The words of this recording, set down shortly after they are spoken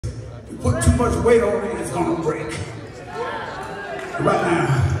put too much weight on it, it's gonna break. Right now,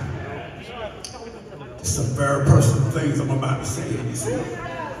 it's some very personal things I'm about to say. You see,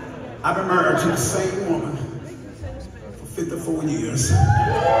 I've been married to the same woman for 54 years.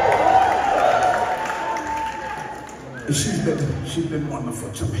 And she's been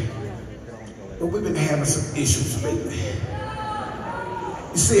wonderful to me. But we've been having some issues lately.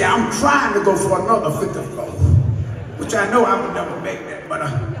 You see, I'm trying to go for another 54, which I know I would never make that, but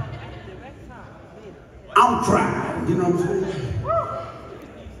I'm trying, you know what I'm saying?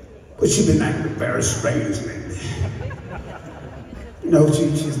 But she's been acting very strange lately. You know,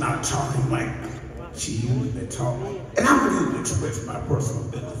 she's not talking like she usually talks. And I'm not even expressing my personal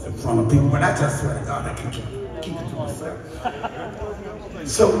business in front of people, but I just swear to God, I can keep it to myself.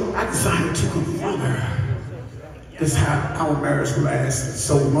 So I decided to confront her. This is how our marriage lasted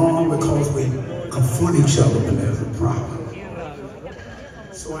so long, because we confront each other when there's a problem.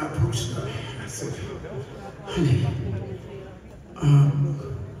 So I approached her. I said, honey,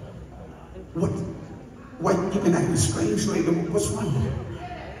 what you've been acting strange lately? What's wrong?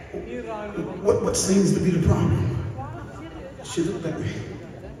 What seems to be the problem? She looked at me.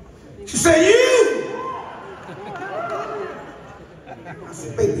 She said, you! I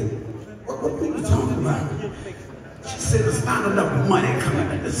said, baby, what are you talking about? She said, there's not enough money coming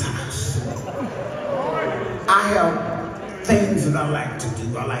in this house. I have things that I like to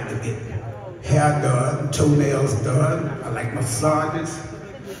do. I like to get hair done, toenails done. I like massages.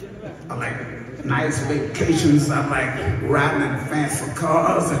 I like nice vacations. I like riding in fancy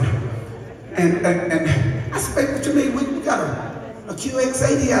cars. And I said, baby, what you mean? We got a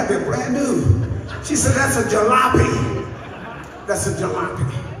QX80 out there, brand new. She said, that's a jalopy. That's a jalopy.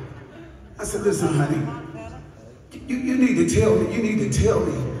 I said, listen, honey, you need to tell me. You need to tell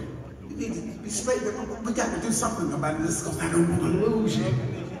me. You need to be straight. We got to do something about this, because I don't want to lose you.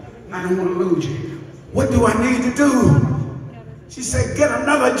 I don't want to lose you. What do I need to do? She said, get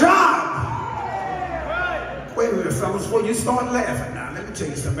another job. Wait a minute, fellas, before you start laughing now, let me tell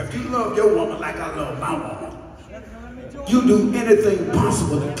you something. If you love your woman like I love my woman, you do anything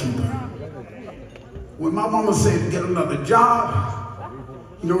possible to keep her. When my mama said get another job,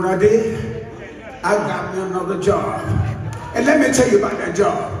 you know what I did? I got me another job. And let me tell you about that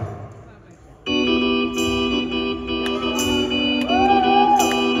job.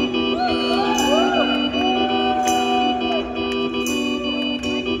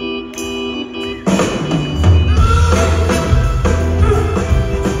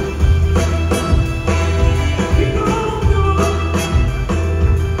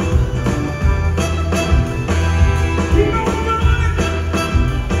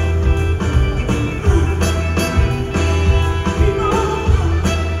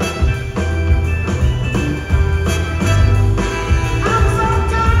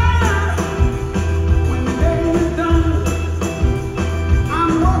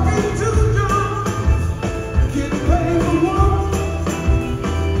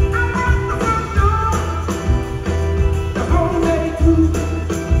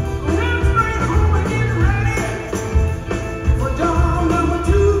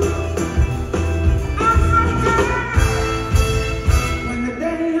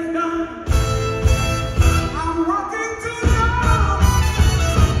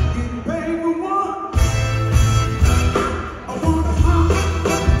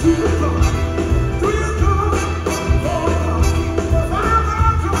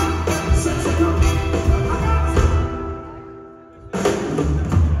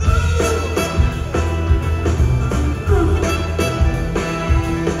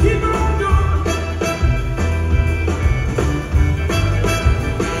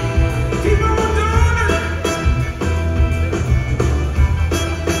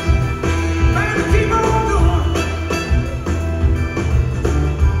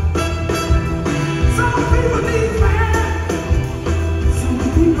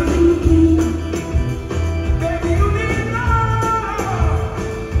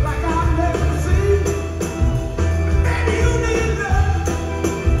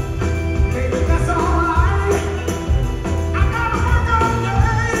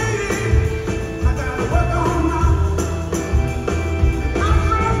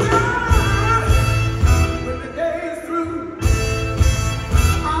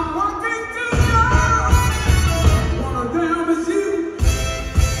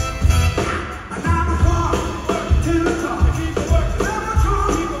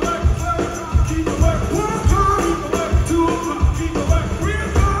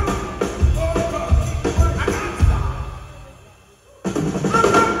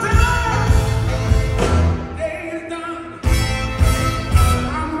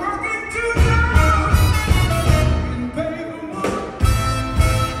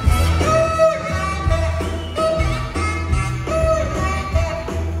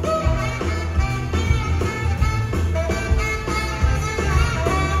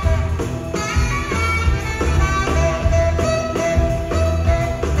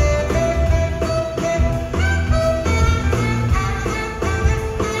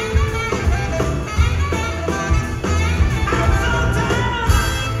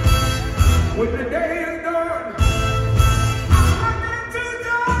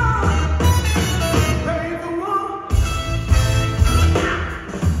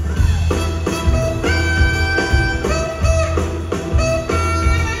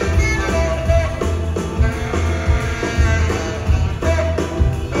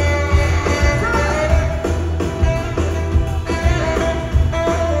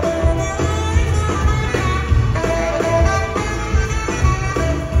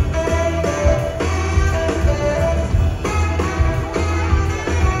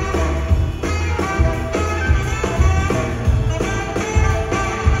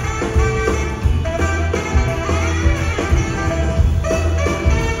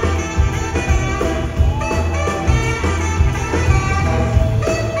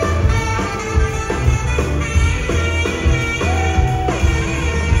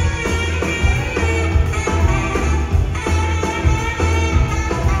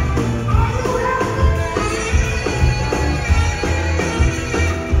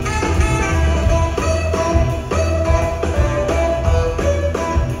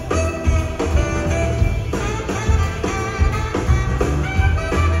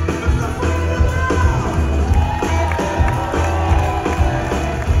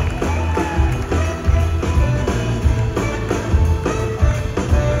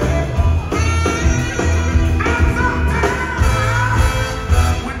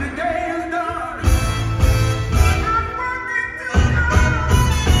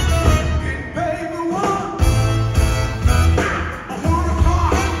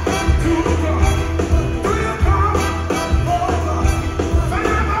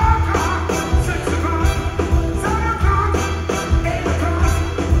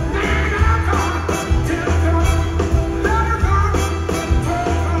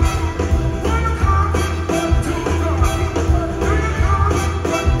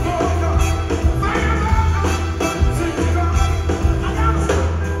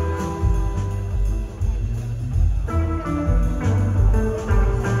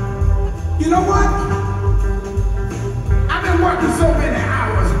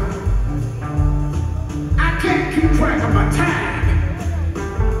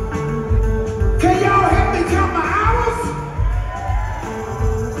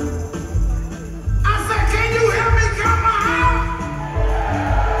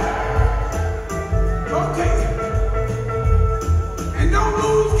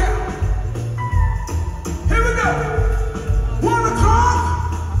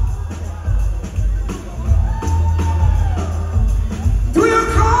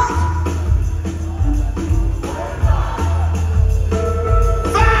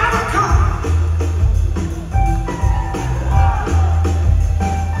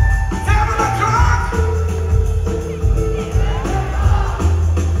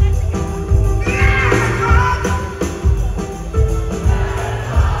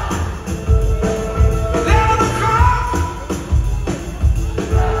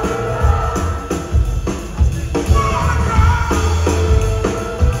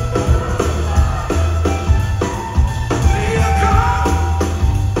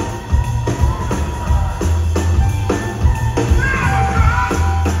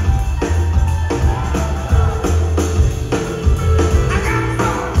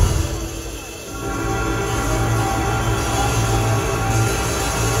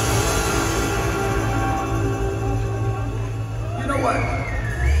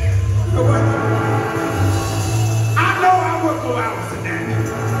 that.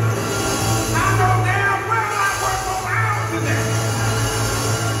 I know damn well I work more hours than that.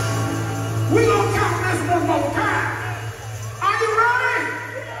 We gonna count this one more time. Are you ready?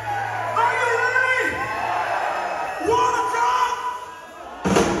 Are you ready? 1 o'clock.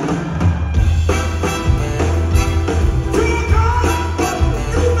 2 o'clock.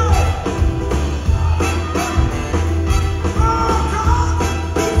 You know. 4 o'clock.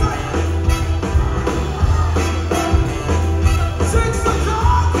 6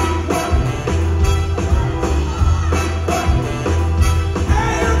 o'clock.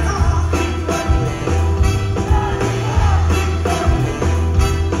 8 o'clock.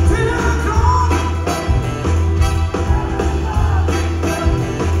 10 o'clock.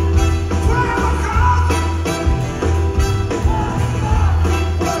 12 o'clock.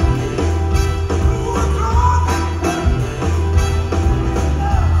 2 o'clock.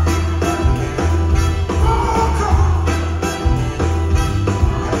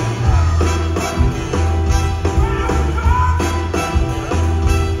 4 o'clock.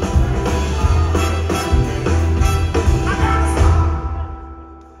 I gotta stop.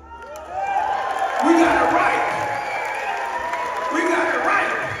 We got it right. We got it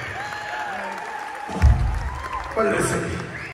right. But listen.